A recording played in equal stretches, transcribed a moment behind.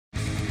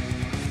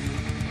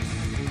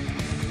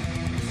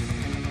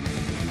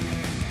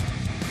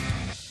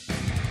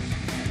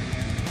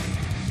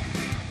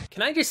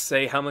Can I just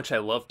say how much I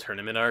love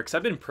tournament arcs?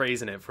 I've been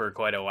praising it for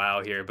quite a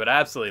while here, but I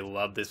absolutely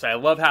love this. I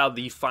love how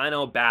the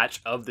final batch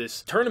of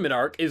this tournament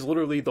arc is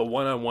literally the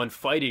one-on-one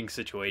fighting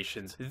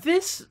situations.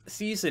 This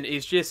season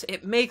is just,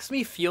 it makes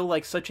me feel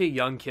like such a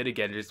young kid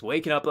again, just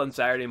waking up on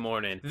Saturday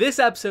morning. This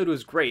episode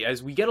was great,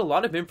 as we get a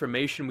lot of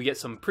information, we get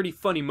some pretty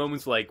funny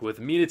moments like with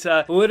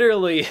Mineta,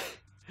 literally...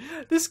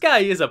 This guy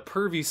is a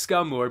pervy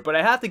scumlord, but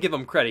I have to give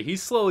him credit.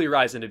 He's slowly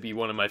rising to be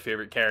one of my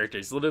favorite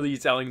characters. Literally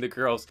telling the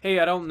girls, hey,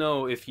 I don't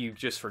know if you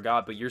just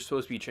forgot, but you're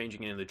supposed to be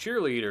changing into the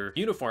cheerleader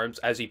uniforms,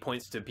 as he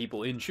points to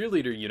people in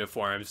cheerleader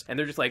uniforms. And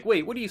they're just like,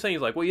 wait, what are you saying?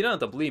 He's like, well, you don't have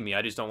to believe me.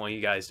 I just don't want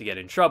you guys to get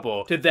in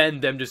trouble. To then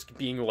them just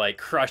being like,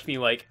 crush me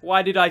like,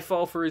 why did I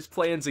fall for his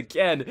plans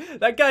again?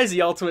 That guy's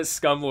the ultimate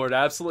scumlord.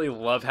 I absolutely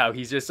love how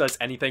he just does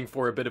anything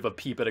for a bit of a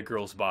peep at a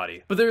girl's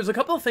body. But there's a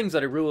couple of things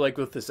that I really like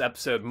with this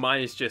episode,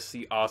 minus just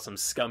the awesome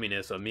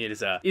scumminess of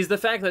Mirza, is the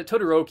fact that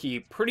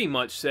Todoroki pretty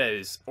much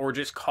says, or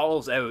just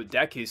calls out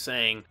Deku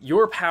saying,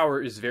 your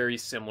power is very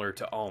similar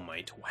to All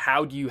Might.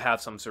 How do you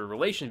have some sort of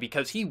relation?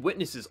 Because he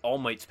witnesses All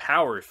Might's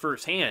power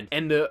firsthand,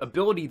 and the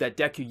ability that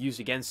Deku used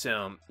against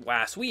him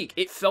last week,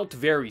 it felt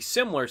very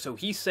similar, so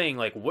he's saying,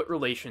 like, what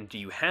relation do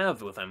you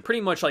have with him?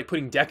 Pretty much like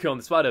putting Deku on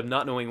the spot of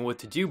not knowing what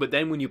to do, but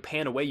then when you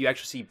pan away, you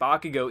actually see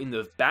Bakugo in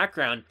the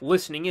background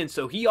listening in,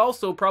 so he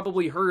also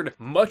probably heard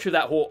much of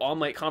that whole All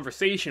Might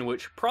conversation,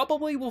 which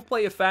probably will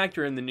play a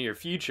factor in the near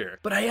future.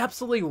 But I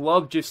absolutely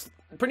love just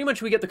pretty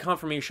much we get the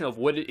confirmation of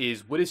what it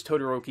is. What is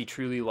Todoroki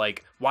truly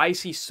like? Why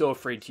is he so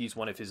afraid to use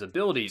one of his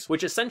abilities?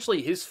 Which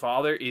essentially his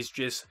father is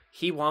just,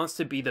 he wants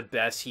to be the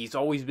best. He's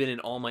always been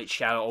an All Might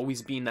shadow,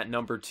 always being that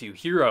number 2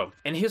 hero.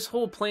 And his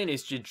whole plan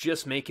is to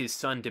just make his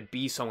son to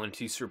be someone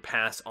to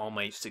surpass All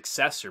Might's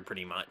successor,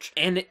 pretty much.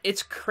 And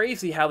it's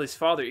crazy how this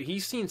father,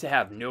 he seems to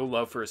have no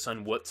love for his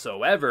son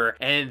whatsoever.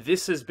 And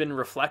this has been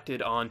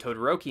reflected on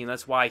Todoroki, and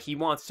that's why he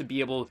wants to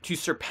be able to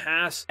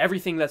surpass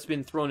everything that's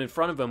been thrown in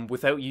front of him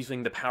without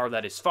using the power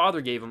that his father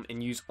gave him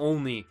and use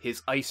only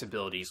his ice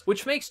abilities,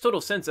 which makes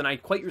total sense, and I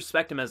quite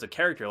respect him as a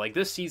character. Like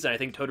this season, I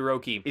think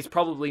Todoroki is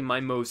probably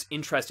my most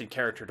interested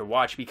character to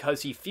watch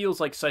because he feels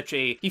like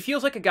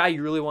a guy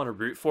you really want to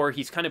root for.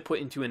 He's kind of put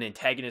into an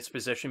antagonist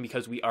position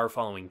because we are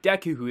following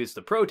Deku, who is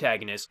the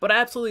protagonist, but I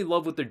absolutely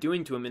love what they're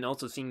doing to him, and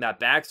also seeing that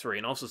backstory,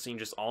 and also seeing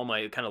just All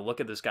Might kind of look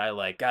at this guy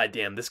like, god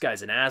damn, this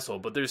guy's an asshole,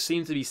 but there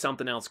seems to be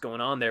something else going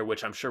on there,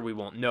 which I'm sure we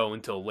won't know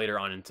until later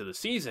on into the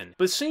season.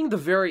 But seeing the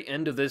very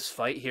end of this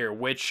fight here,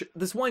 which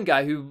this one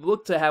guy who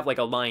looked to have like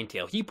a lion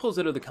tail, he pulls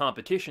out of the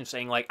competition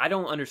saying like, I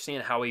don't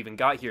understand how I even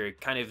got here.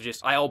 It kind of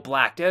just, I all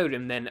blacked out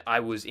and then I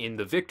was in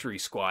the victory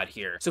squad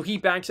here. So he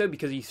backs out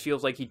because he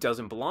feels like he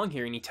doesn't belong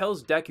here, and he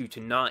tells Deku to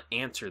not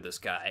answer this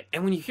guy.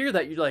 And when you hear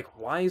that, you're like,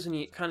 why isn't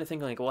he kind of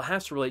thinking like, well, it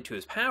has to relate to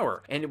his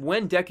power. And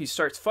when Deku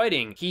starts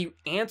fighting, he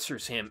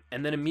answers him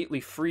and then immediately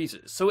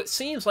freezes. So it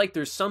seems like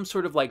there's some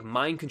sort of like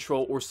mind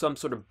control or some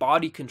sort of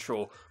body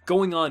control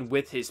going on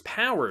with his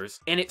powers,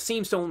 and it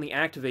seems to only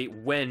activate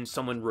when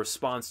someone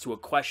responds to a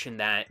question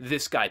that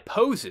this guy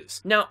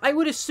poses. Now, I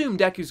would assume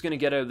Deku's going to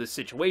get out of this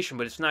situation,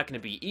 but it's not going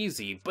to be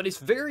easy, but it's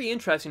very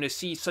interesting to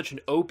see such an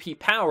OP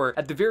power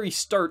at the very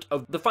start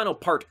of the final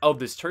part of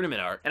this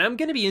tournament arc, and I'm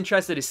going to be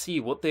interested to see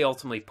what they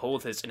ultimately pull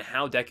with this and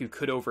how Deku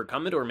could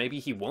overcome it, or maybe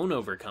he won't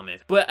overcome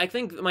it. But I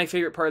think my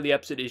favorite part of the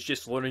episode is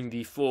just learning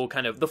the full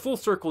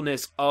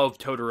circleness of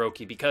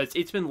Todoroki, because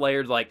it's been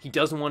layered, like, he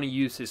doesn't want to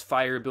use his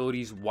fire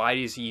abilities, why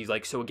is he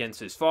like so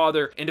against his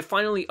father, and to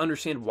finally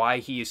understand why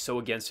he is so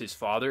against his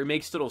father, it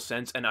makes total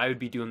sense, and I would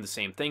be doing the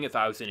same thing if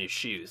I was in his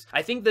shoes.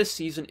 I think this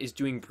season is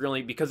doing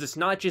brilliant because it's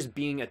not just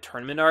being a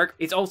tournament arc,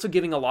 it's also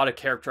giving a lot of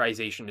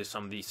characterization to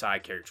some of these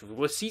side characters.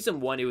 With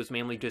season 1, it was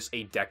mainly just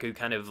a Deku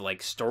kind of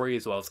like story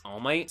as well as All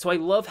Might, so I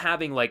love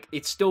having like,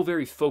 it's still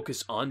very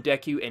focused on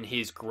Deku and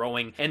his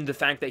growing, and the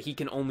fact that he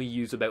can only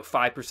use about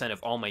 5%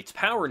 of All Might's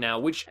power now,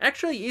 which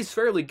actually is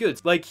fairly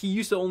good. Like, he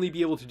used to only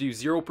be able to do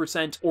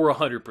 0% or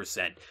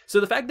 100%. So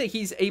the fact that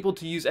he's able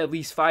to use at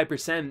least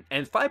 5%,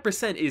 and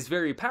 5% is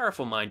very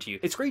powerful, mind you.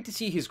 It's great to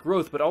see his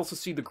growth, but also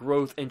see the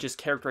growth and just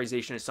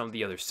characterization of some of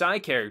the other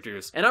side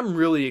characters, and I'm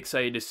really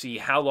excited to see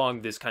how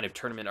long this kind of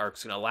tournament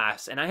arc's gonna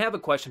last. And I have a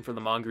question for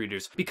the manga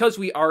readers, because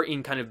we are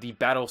in kind of the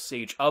battle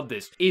stage of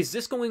this. Is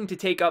this going to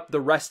take up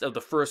the rest of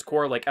the first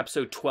core, like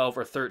episode 12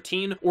 or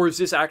 13, or is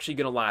this actually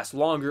gonna last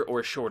longer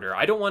or shorter?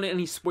 I don't want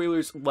any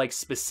spoilers, like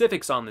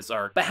specifics on this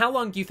arc, but how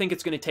long do you think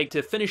it's gonna take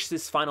to finish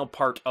this final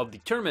part of the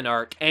tournament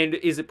arc, and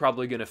is it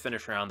probably gonna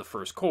finish around the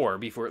first core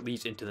before it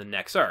leads into the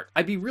next arc?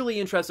 I'd be really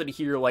interested to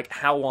hear like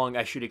how long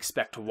I should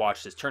expect to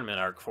watch this tournament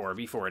arc for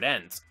before it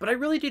ends. But I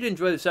really did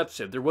enjoy this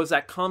episode. There was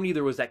that comedy,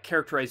 there was that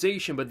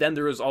characterization, but then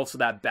there was also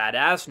that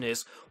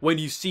badassness when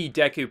you see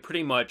Deku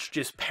pretty much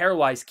just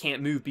paralyzed,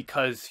 can't move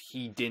because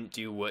he didn't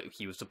do what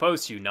he was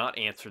supposed to, not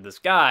answer this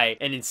guy,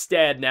 and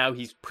instead now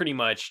he's pretty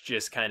much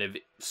just kind of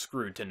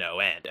screwed to no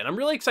end. And I'm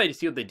really excited to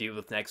see what they do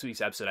with next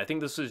week's episode. I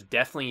think this was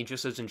definitely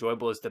just as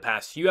enjoyable as the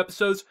past few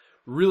episodes.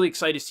 Really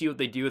excited to see what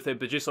they do with it,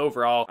 but just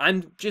overall,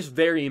 I'm just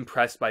very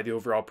impressed by the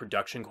overall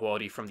production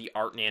quality from the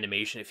art and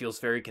animation. It feels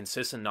very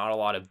consistent, not a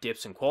lot of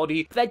dips in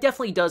quality. But that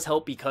definitely does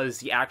help because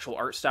the actual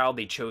art style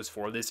they chose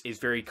for this is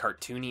very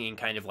cartoony and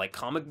kind of like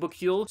comic book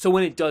feel. So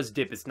when it does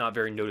dip, it's not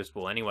very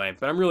noticeable anyway.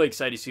 But I'm really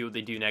excited to see what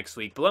they do next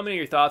week. But let me know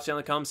your thoughts down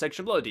in the comment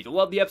section below. Did you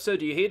love the episode?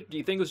 Do you hate it? Do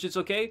you think it was just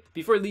okay?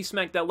 Before you leave,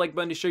 smack that like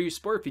button to show your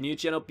support. If you're new to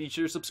the channel, be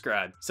sure to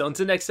subscribe. So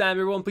until next time,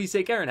 everyone, please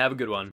take care and have a good one.